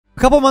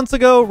couple months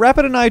ago,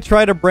 Rapid and I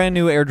tried a brand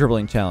new air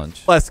dribbling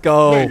challenge. Let's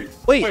go.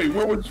 Wait,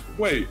 you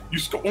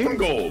own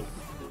gold.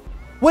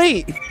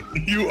 Wait.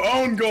 You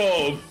own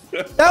gold.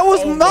 That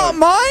was not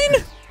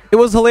mine? It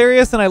was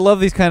hilarious, and I love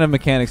these kind of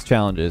mechanics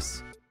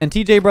challenges. And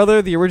TJ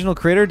Brother, the original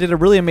creator, did a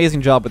really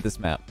amazing job with this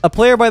map. A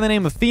player by the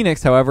name of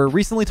Phoenix, however,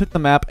 recently took the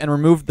map and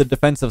removed the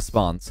defensive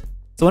spawns.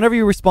 So whenever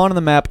you respawn on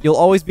the map, you'll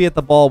always be at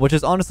the ball, which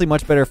is honestly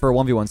much better for a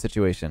 1v1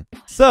 situation.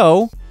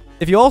 So,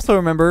 if you also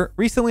remember,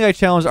 recently I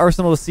challenged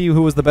Arsenal to see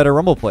who was the better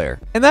Rumble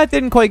player. And that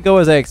didn't quite go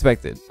as I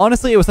expected.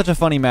 Honestly, it was such a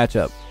funny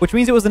matchup, which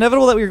means it was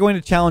inevitable that we were going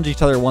to challenge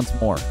each other once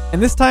more.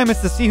 And this time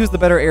it's to see who's the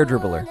better air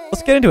dribbler.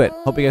 Let's get into it.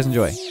 Hope you guys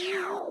enjoy.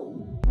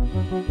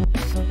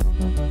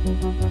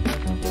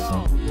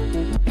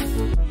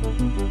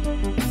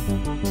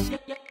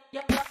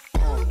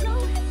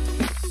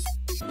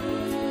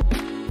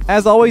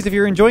 As always, if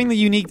you're enjoying the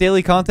unique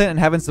daily content and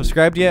haven't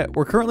subscribed yet,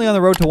 we're currently on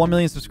the road to 1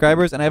 million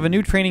subscribers, and I have a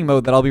new training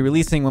mode that I'll be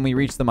releasing when we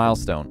reach the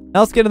milestone. Now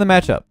let's get into the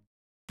matchup.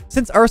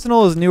 Since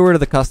Arsenal is newer to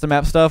the custom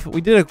map stuff,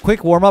 we did a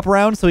quick warm-up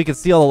round so we could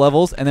see all the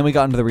levels, and then we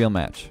got into the real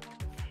match.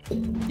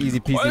 Easy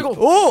peasy.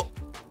 Oh!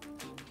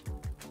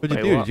 What'd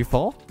you do? Did you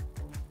fall?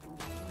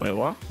 Wait,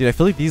 what? Dude, I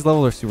feel like these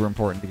levels are super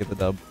important to get the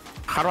dub.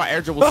 How do I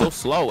air dribble so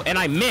slow? And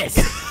I miss!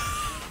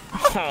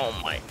 Oh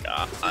my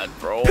god,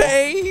 bro.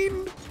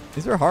 Pain!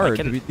 These are hard.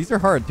 These are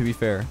hard, to be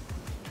fair.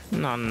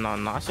 No.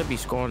 I should be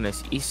scoring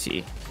this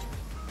easy.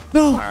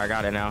 No. All right, I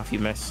got it now. If you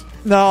miss.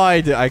 No,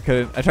 I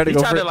couldn't. I tried to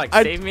go for it. Like,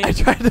 save me? I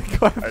tried to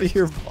go after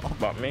your ball.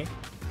 About me?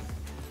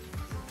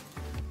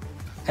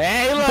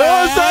 Hey, look!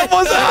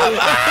 What's up?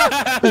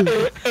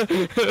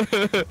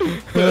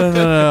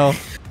 No.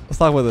 Let's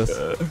talk about this.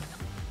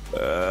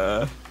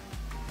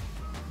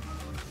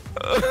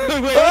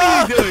 Wait, what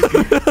are you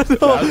doing?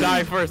 No. I'm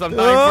dying first.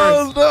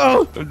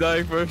 No. I'm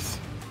dying first.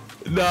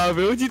 Nah,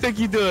 man, what do you think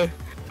you doing?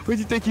 What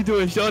do you think you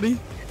doing, shawty?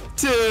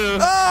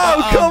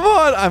 Oh, come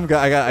on!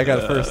 I got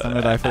it first. I'm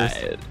gonna die first.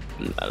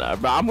 Nah,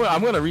 bro,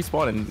 I'm gonna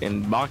respawn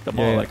and block the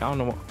ball. Yeah. Like I don't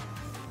know what.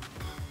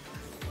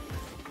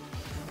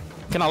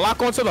 Can I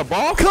lock onto the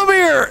ball? Come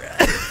here!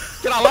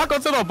 Can I lock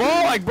onto the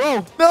ball? Like,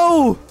 bro.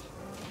 No!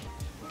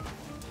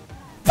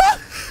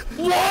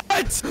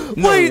 What?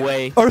 Wait, No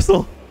way.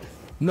 Arsenal.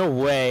 No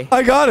way.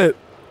 I got it.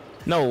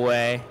 No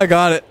way. I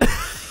got it.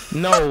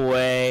 No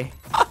way.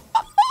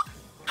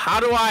 How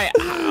do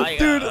I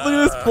Dude, look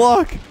at this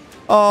block.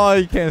 Oh,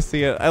 you can't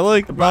see it. I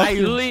like the block.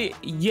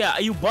 Yeah,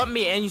 you bumped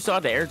me and you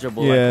saw the air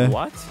dribble. Yeah.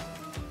 Like,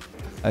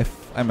 what?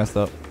 I messed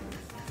up.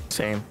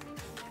 Same.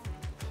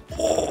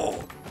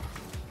 Oh.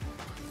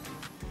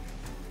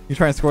 You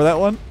trying to score that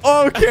one?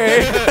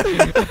 Okay.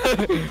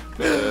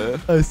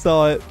 I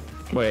saw it.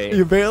 Wait.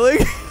 You bailing?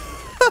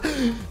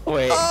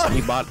 Wait.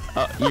 You bought.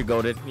 You're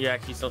goated. You're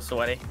actually so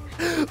sweaty.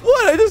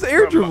 What? I just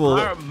air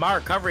dribbled. My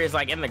recovery is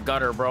like in the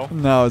gutter, bro.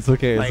 No, it's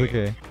okay. Like, it's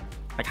okay.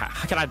 Like,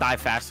 how can I die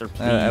faster,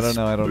 please? I don't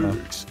know.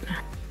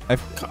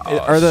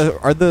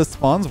 Are the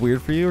spawns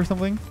weird for you or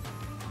something?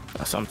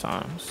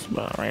 Sometimes,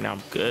 but right now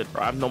I'm good,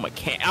 bro. I have no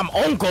mechanic. I'm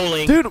own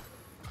goaling. Dude,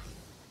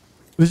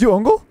 did you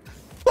own goal?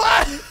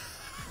 What?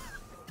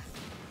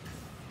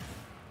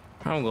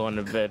 I'm going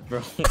to bed,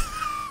 bro.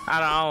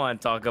 I don't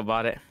want to talk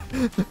about it.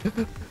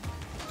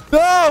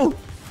 No!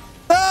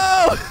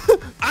 No!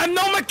 I'm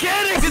no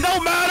mechanics. It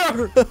don't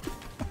matter.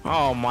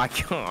 Oh my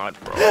god,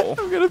 bro.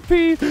 I'm gonna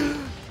pee.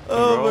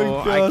 Oh bro,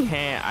 my god. I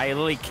can't. I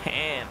literally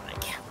can't. I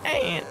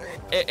can't.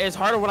 It's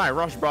harder when I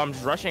rush, bro. I'm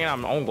just rushing and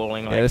I'm own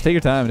goaling. Like, yeah, just take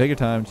your time. Take your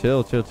time.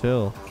 Chill.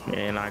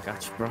 Yeah, I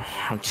got you, bro.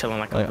 I'm chilling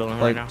like a villain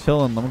right now.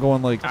 Chilling. I'm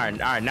going like. All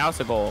right. Now it's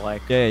a goal.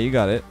 Like. Yeah, you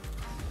got it.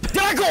 Did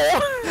I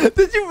go?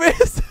 Did you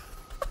miss?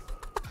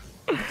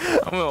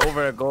 I'm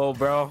over a goal,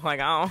 bro. Like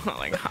I don't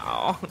like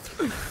how.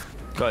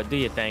 Go ahead, do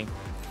your thing.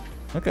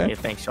 Okay. Do your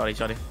thing, shorty.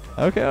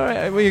 Okay, all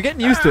right. Well, you're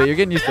getting used to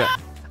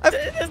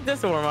it.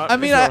 This warm up. I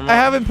mean, I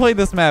haven't played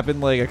this map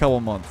in like a couple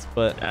months,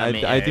 but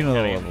I do know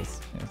the mean,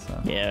 levels. Yeah,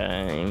 so.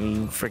 Yeah,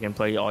 you freaking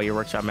play all your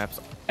workshop maps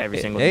every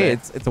single day. Hey,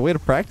 it's a way to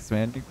practice,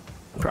 man.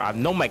 Bro, I have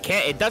no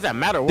mechanic. It doesn't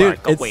matter where I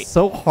go. It's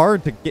so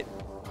hard to get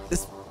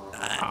this.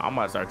 I'm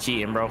gonna start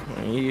cheating, bro.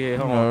 Yeah,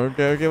 hold on.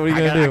 Okay. What are you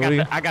gonna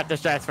do? I got the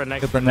strats for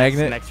next. Get the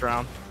magnet? Next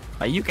round.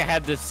 Like you can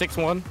have this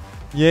 6-1.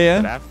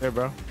 Yeah. But after,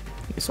 bro,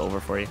 it's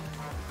over for you.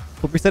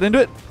 Put reset into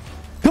it.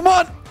 Come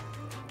on.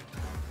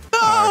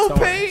 No,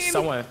 pain.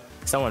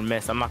 Someone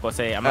missed. I'm not gonna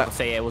say. I'm not gonna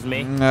say it was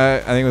me.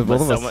 I think it was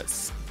both of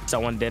us.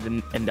 Someone did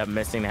end up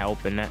missing the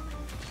open net.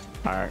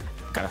 All right,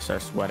 gotta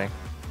start sweating.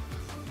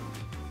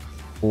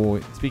 Oh,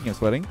 speaking of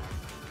sweating.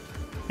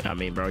 Yeah, I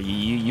mean, bro,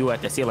 you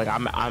have to see like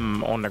I'm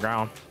on the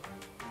ground.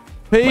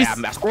 Peace. Wait,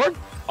 I scored.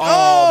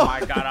 Oh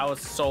my god, I was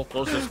so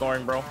close to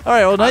scoring, bro. All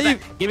right, well now you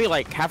give me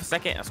like half a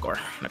second. I score.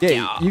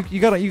 Yeah, you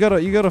got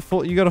a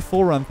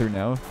full run through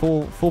now.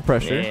 Full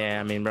pressure. Yeah,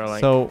 I mean, bro,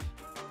 like. So.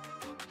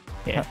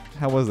 Yeah.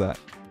 How was that?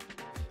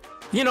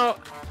 You know,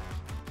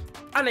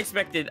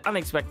 unexpected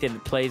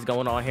plays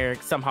going on here.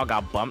 Somehow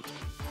got bumped,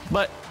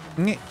 but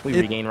we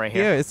regained right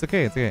here. Yeah, it's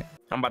okay.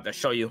 I'm about to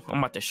show you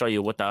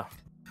what the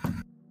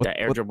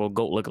air dribble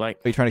goat look like.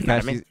 Are you trying to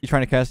catch these? You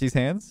trying to catch these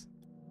hands?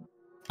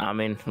 I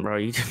mean, bro,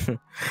 you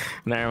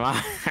never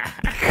mind.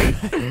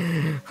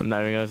 I'm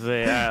not even gonna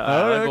say.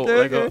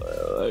 Let go.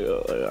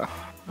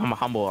 I'm a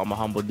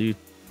humble dude.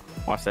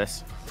 Watch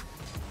this.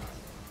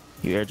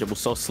 You air dribble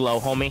so slow,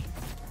 homie.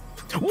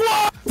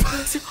 What?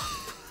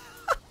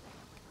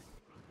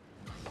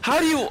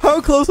 How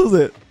close was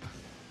it?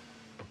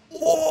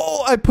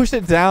 Whoa! I pushed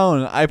it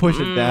down. I pushed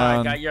it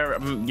down. My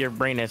God, your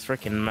brain is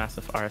freaking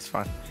massive. Alright, it's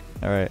fine.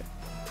 All right.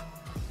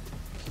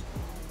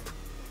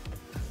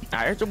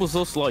 I air dribble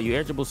so slow. You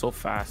air dribble so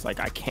fast. Like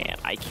I can't.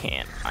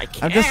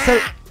 I'm just so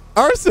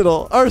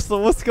Arsenal,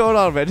 what's going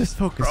on, man? Just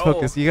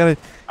focus. You gotta.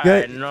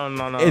 No.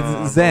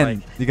 It's Zen.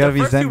 Like, you gotta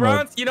be Zen mode.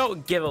 Rounds,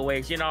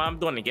 giveaways. I'm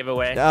doing a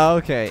giveaway. Oh,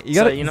 okay. You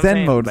gotta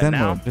Zen mode. Zen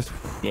mode. Just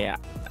yeah.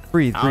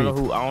 Breathe. I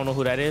don't know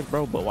who that is,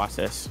 bro. But watch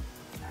this.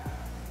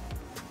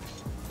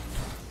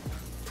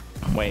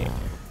 Wait.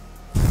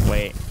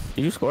 Did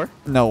you score?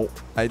 No,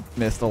 I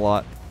missed a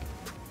lot.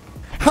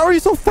 How are you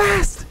so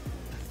fast?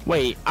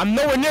 Wait, I'm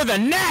nowhere near the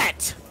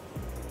net.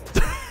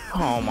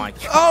 Oh my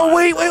God. Oh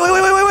wait.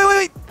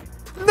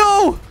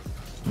 No.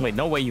 Wait,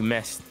 no way you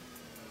missed.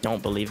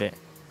 Don't believe it.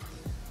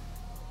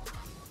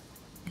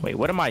 Wait,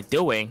 what am I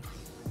doing?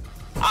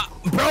 Bro,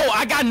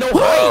 I got no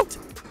height.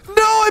 No,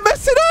 I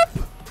messed it up.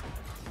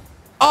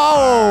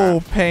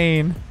 Oh,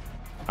 pain.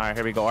 All right,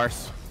 here we go,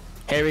 Ars.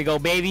 Here we go,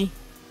 baby.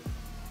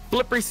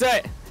 Flip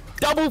reset.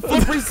 Double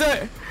flip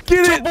reset.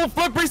 Get it. Triple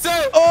flip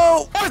reset.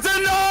 Oh. What's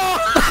it? No.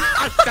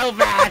 So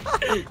bad.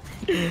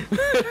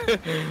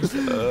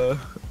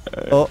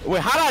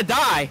 Wait, how did I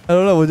die? I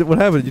don't know. What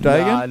happened? Did you die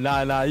again?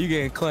 Nah. You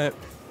getting clamped.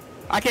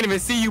 I can't even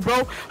see you,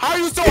 bro. How are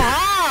you so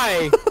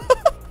high?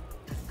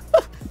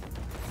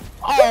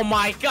 Oh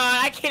my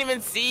God, I can't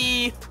even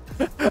see.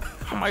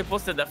 How am I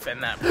supposed to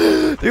defend that,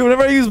 bro? Dude,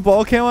 whenever I use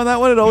ball cam on that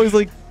one, it always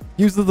like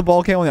uses the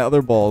ball cam on the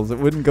other balls. It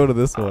wouldn't go to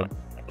this one.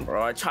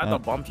 Bro, I tried to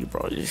bump you,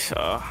 bro. Just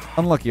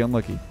unlucky.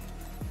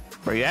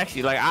 Bro, you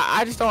actually like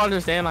I just don't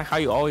understand like how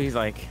you always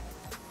like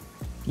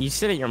you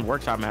sit at your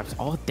workshop maps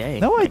all day.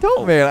 No, like, I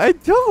don't, man. I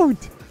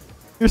don't.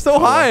 You're so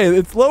high.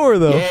 It's lower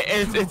though. Yeah,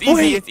 it's easy.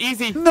 Wait, it's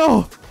easy.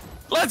 No.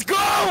 Let's go!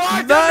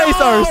 Nice,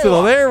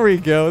 Arsenal. There we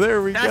go.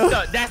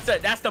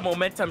 That's the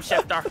momentum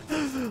shifter.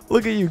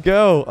 Look at you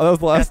go. Oh, that was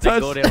the last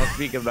touch. That's the goal I was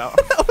speaking about.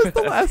 That was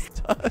the last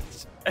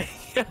touch.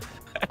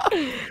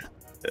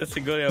 That's the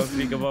goal I was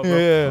speaking about, bro.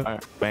 Yeah.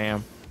 Right,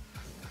 bam.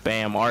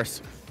 Bam,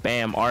 Ars.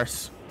 Bam,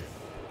 Ars.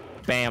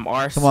 Bam,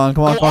 Ars. Come on.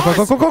 Go! No!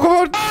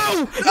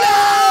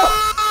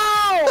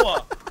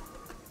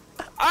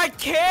 I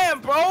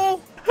can't, bro.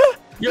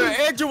 Your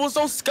edge was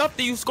so scuffed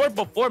that you scored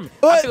before me.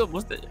 What?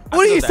 What do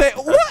you say?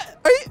 What?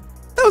 Are you?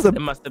 That was a. It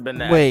must have been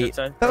that. Wait,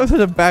 that was such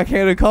a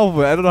backhanded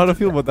compliment. I don't know how to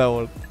feel about that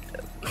one.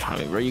 I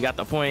mean, bro, you got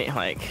the point.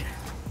 Like,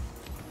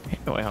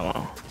 wait, hold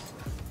on.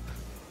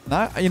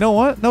 Not. You know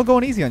what? No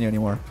going easy on you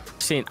anymore.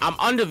 See, I'm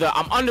under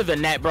the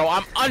net, bro.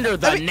 I'm under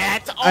the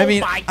net. Oh I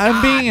mean, my God.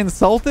 I'm being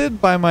insulted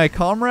by my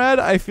comrade.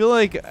 I feel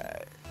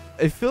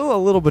a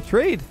little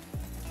betrayed.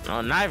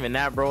 No, not even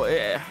that, bro.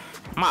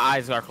 My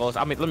eyes are closed.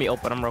 I mean, let me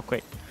open them real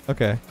quick.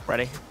 Okay.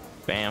 Ready?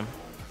 Bam.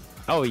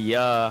 Oh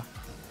yeah.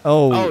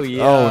 Oh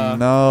yeah. Oh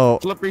no.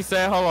 Flip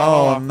reset. Hold on.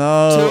 Oh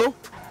no. 2.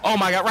 Oh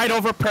my God! Right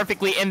over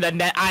perfectly in the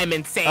net. I'm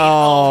insane.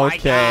 Oh, my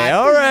okay. God.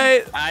 All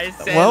right. I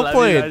said, well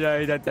played.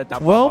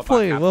 Well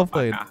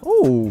played.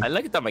 Ooh. I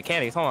look at the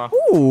mechanics. Hold on.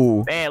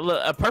 Ooh. Man,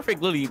 look, a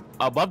perfect literally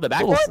above the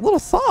backboard. Little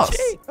sauce.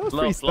 That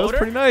was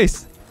pretty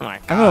nice. Oh my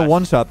God. I'm gonna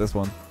one-shot this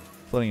one.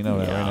 Just letting you know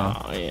that right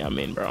now. Yeah, I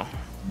mean, bro.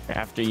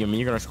 After you, I mean,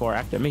 you're gonna score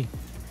after me.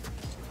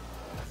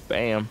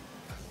 Bam.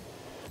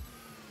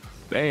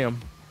 Bam.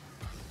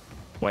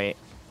 Wait.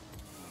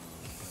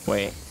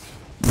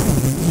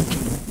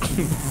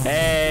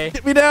 Hey.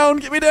 Get me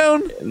down.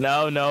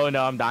 No.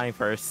 I'm dying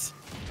first.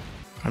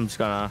 I'm just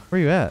gonna. Where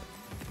you at?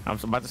 I'm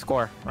about to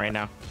score right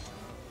now.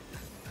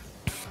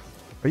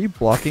 Are you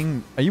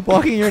blocking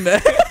your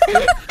net?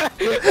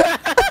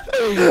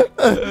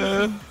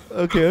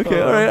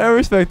 Okay. All right. I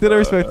respect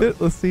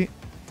it. Let's see.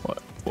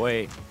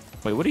 Wait.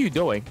 What are you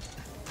doing?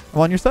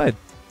 I'm on your side.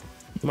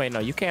 Wait, no,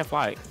 you can't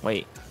fly.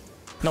 Wait.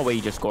 No way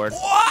you just scored.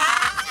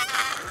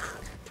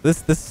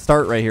 This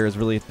start right here is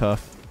really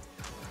tough.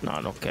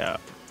 No cap.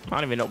 I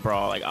don't even know,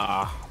 bro. Like,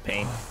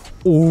 pain.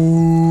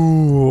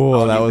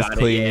 Ooh, that was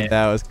clean. Yeah.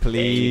 That was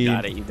clean.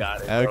 Yeah, you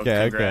got it.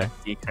 Okay, bro.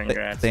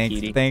 Congrats.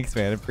 Thanks,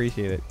 man.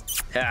 Appreciate it.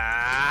 All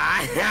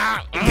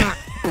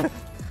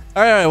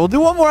right. We'll do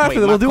one more after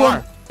that. We'll do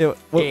one. No,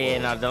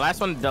 the last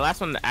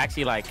one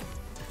actually like,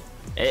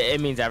 it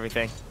means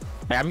everything.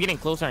 Like, I'm getting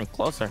closer and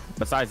closer.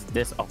 Besides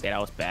this, okay, that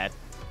was bad.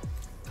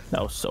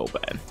 That was so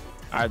bad.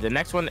 All right, the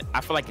next one,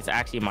 I feel like it's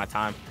actually my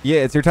time.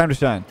 Yeah, it's your time to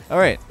shine. All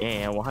right.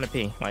 Yeah,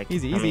 100p. Like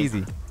easy.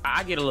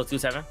 I get a little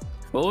 2-7.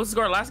 What was the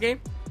score last game?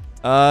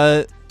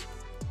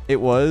 It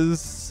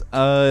was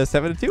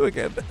 7-2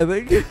 again, I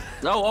think.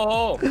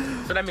 Oh.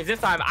 So that means this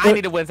time I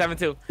need to win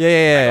 7-2.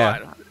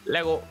 Yeah.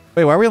 Lego.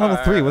 Wait, why are we on level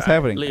 3? What's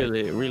happening?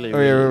 Really.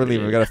 We're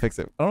leaving. We gotta fix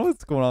it. I don't know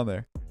what's going on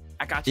there.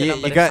 I got you.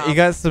 You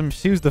got some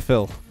shoes to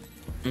fill.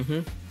 All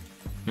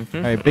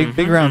right,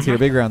 big rounds here.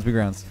 Big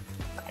rounds.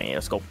 Hey,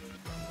 let's go.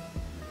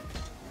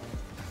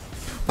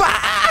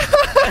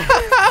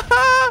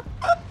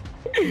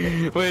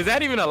 Wait, is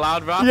that even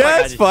allowed, bro?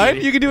 Yeah, it's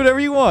fine. You can do whatever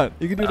you want.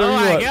 You can do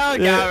whatever you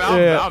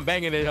want. I'm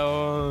banging it.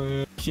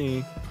 Oh,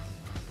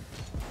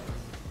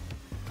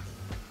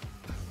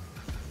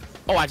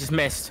 I just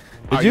missed.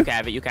 Did you? You can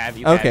have it. You can have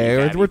it.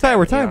 Okay, we're tied.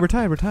 We're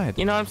tied.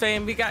 You know what I'm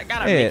saying? We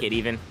gotta make it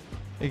even.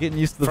 You're getting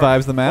used to the vibes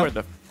of the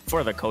map.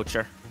 For the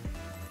culture.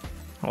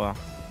 Hold on.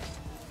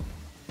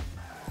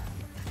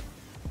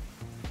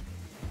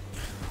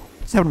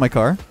 What's happened to my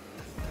car?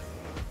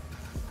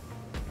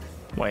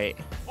 Wait.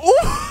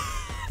 Oh!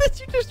 Did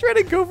you just try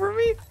to go for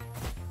me?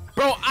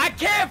 Bro, I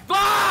can't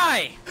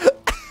fly!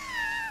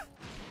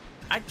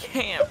 I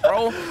can't,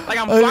 bro. Like,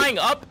 I'm flying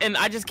up, and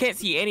I just can't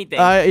see anything.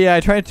 Yeah, I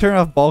tried to turn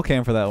off ball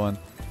cam for that one.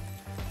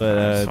 But,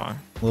 a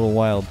little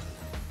wild.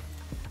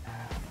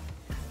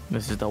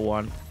 This is the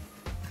one.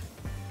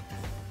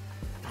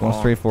 Going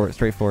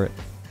straight for it.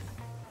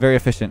 Very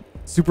efficient.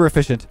 Super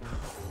efficient.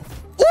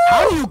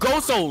 How do you go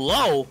so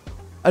low?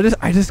 I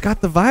just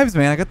got the vibes,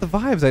 man. I got the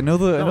vibes. I know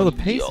the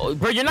pace.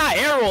 Bro, you're not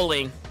air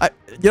rolling.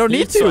 You don't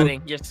need to.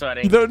 You're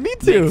sweating. You don't need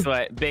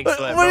to. Big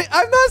sweat. Wait,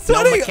 I'm not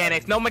sweating.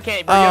 No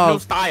mechanics. Bro, you have no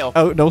style.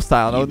 Oh, no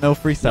style. No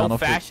freestyle. No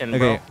fashion,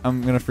 bro. Okay,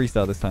 I'm gonna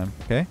freestyle this time.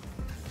 Okay.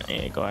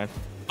 Yeah, go ahead.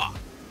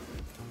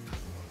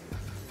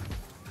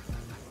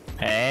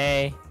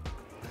 Hey,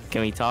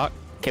 can we talk?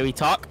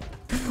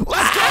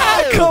 Let's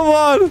go! Come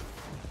on.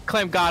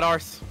 Claim God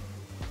arse.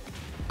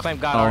 Oh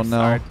no.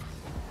 Sorry.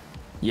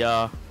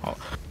 Yeah. Oh.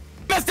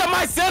 Messed up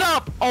my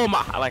setup. Oh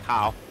my! Like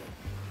how?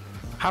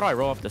 How do I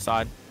roll off the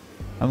side?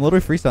 I'm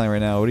literally freestyling right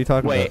now. What are you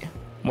talking about?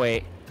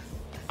 Wait.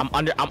 I'm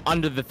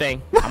under the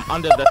thing.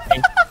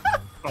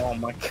 Oh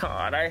my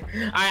god!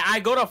 I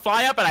go to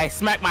fly up and I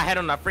smack my head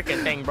on the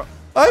freaking thing, bro.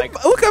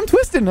 Look, I'm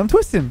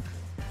twisting.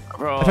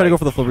 Bro, I try to go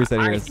for the full reset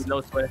here.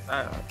 No twist.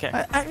 Okay.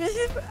 I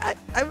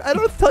don't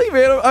know what to tell you,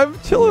 man. I'm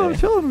chilling.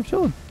 I'm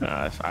chilling.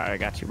 Sorry, I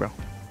got you, bro.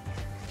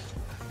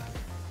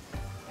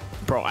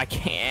 Bro, I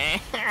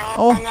can't.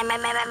 Oh.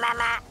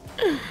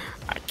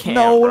 I can't.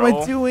 No, what bro. am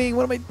I doing?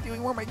 Where am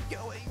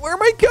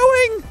I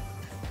going?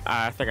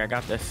 I think I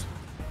got this.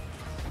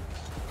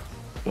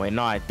 Wait,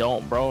 no, I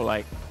don't, bro.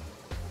 Like,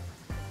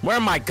 where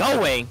am I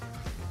going?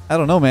 I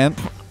don't know, man.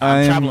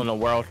 I'm traveling the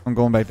world. I'm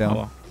going back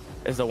down.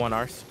 It's the one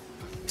arse.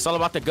 It's all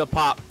about the good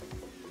pop.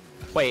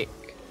 Wait.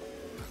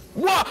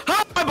 What?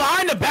 How am I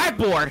behind the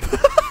backboard?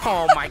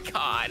 Oh my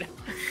god.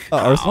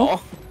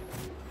 Arsenal?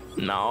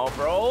 No,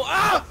 bro.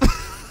 Ah!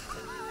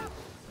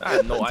 I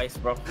have no ice,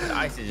 bro. The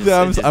ice is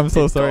just. Yeah, I'm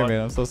so sorry,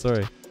 man. I'm so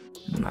sorry.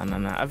 No.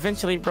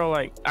 Eventually, bro.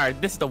 Like, all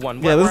right, this is the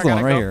one. Yeah, this is the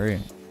one right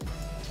here.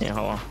 Yeah,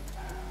 hold on.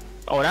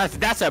 Oh,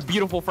 that's a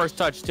beautiful first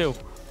touch too.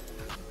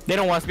 They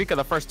don't want to speak of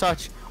the first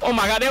touch. Oh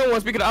my god, they don't want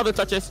to speak of the other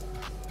touches.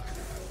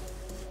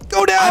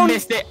 Go down! I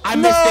missed it. I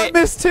missed it. I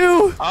missed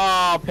too.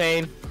 Oh,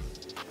 pain.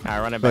 All right,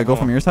 run it back. Do I go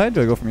from your side?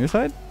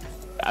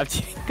 I'm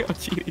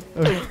cheating.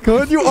 Go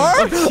on, you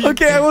are?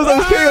 Okay, I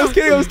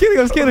was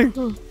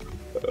kidding.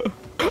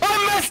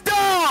 I messed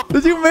up!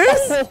 Did you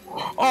miss?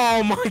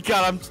 Oh my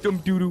god, I'm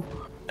doo-doo.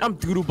 I'm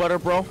doo-doo butter,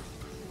 bro.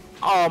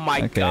 Oh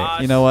my god.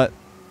 Okay, you know what?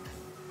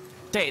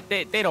 They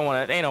don't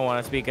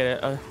wanna speak of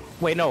it.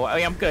 Wait, no,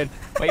 I'm good.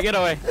 Wait, get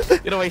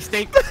away,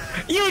 stink.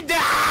 You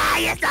die!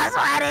 You're so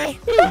sweaty!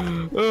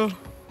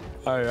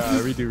 Alright,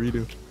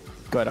 redo.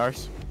 Go ahead,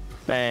 Ars.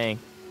 Bang.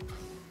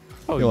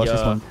 Oh, watch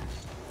this one.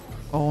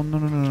 Oh,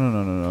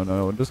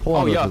 no. Just hold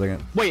on for a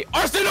second. Wait,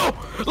 Arsenal!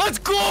 Let's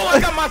go! I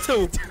got my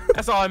two!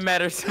 That's all that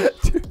matters.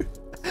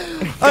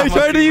 I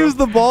tried to use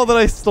the ball that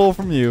I stole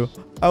from you.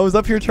 I was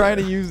up here trying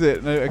to use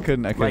it, and I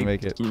couldn't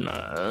make it.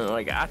 Nah,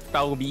 like, I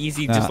thought it would be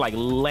easy, just like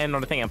land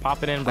on the thing and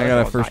pop it in. I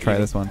gotta first try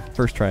this one.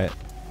 First try it.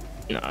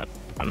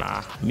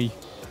 Nah, me.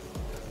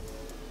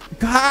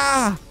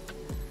 Ah!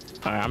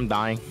 Alright, I'm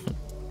dying.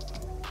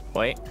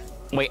 Wait.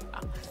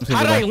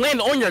 How did I land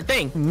on your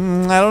thing?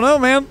 I don't know,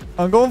 man.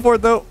 I'm going for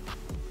it, though.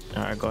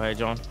 Alright, go ahead,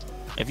 John.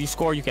 If you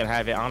score, you can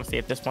have it, honestly,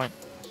 at this point.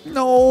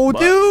 No,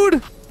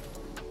 dude!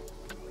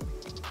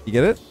 You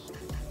get it?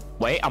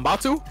 Wait, I'm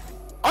about to.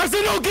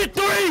 Arsenal, get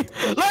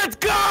 3! Let's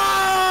go!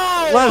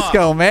 Let's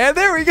go, man.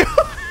 There we go.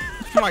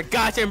 Oh my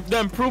gosh, the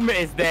improvement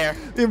is there.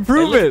 The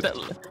improvement.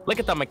 Look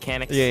at the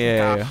mechanics.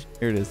 Yeah.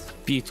 Here it is.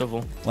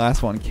 Beautiful.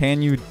 Last one.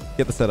 Can you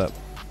get the setup?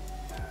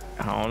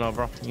 I don't know,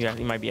 bro. You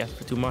might be asking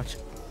for too much.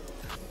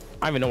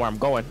 I don't even know where I'm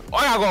going. Oh,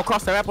 I gotta go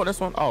across the map on this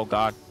one. Oh,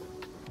 God.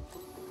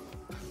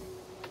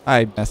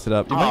 I messed it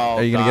up.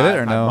 Are you going to get it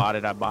or no?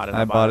 I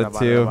bought it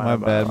too. My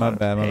bad.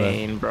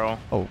 Pain, bro.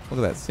 Oh, look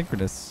at that.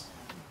 Synchronous.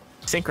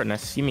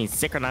 Synchronous? You mean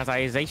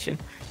synchronization?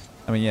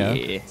 I mean,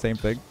 yeah. Same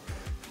thing.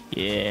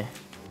 Yeah.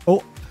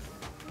 Oh.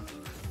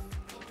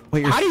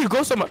 Wait, how do you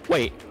go so much?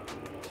 Wait.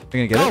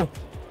 You're going to get it?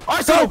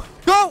 Arsenal!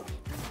 Go!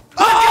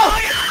 Oh!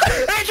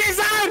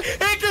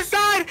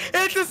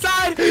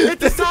 Hit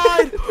the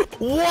side!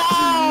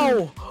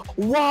 Wow!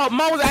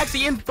 Mine was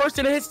actually in first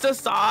and it hits the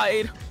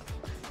side.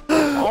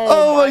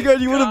 Oh my god,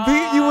 you would have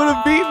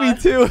beat me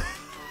too.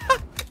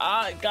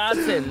 God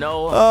said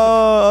no.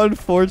 Oh,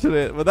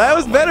 unfortunate. But that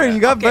was better. You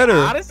got better.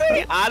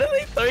 Honestly,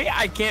 3,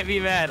 I can't be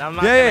mad. I'm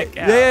not Yeah,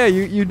 gonna yeah.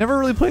 You never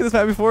really played this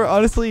map before.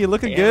 Honestly, you're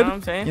looking good. Know what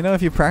I'm saying? You know,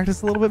 if you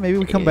practice a little bit, maybe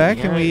we come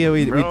back and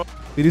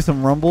we do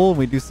some rumble.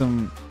 We do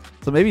some.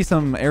 So maybe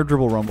some air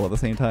dribble rumble at the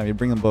same time. You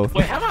bring them both.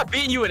 Wait, have I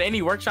beaten you in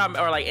any workshop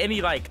or like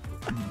any like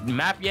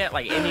map yet?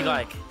 Like any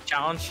like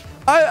challenge?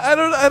 I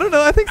don't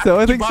know. I think so.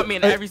 I think you bought me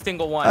in every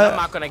single one. I'm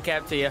not gonna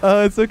cap to you.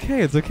 It's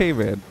okay. It's okay,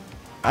 man.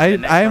 I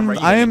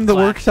am the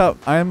workshop.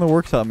 I am the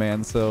workshop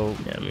man. So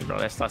yeah, I mean, bro,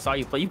 that's all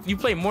you play. You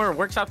play more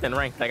workshop than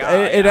ranked. Like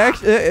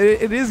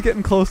it is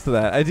getting close to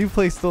that. I do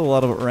play still a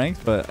lot of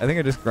ranked, but I think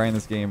I just grind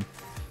this game.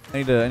 I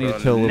need to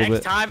chill a little bit.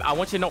 Next time, I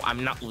want you to know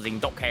I'm not losing.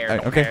 Don't care.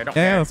 Don't okay. care. Don't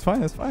yeah, care. that's fine.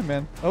 That's fine,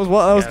 man. That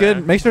was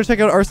good. Make sure to check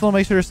out Arsenal.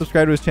 Make sure to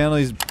subscribe to his channel.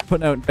 He's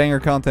putting out banger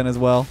content as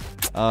well.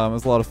 It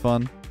was a lot of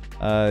fun.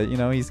 You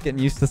know, he's getting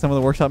used to some of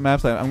the workshop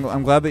maps.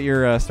 I'm glad that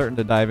you're starting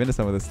to dive into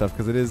some of this stuff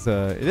because it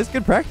is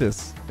good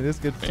practice. It is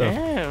good stuff.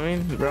 Yeah, I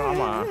mean, bro,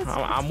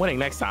 I'm winning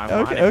next time.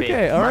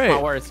 Okay. All right.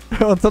 My words.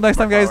 Well, until next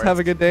time, guys. Have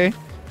a good day.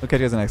 We'll catch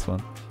you guys in the next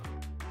one.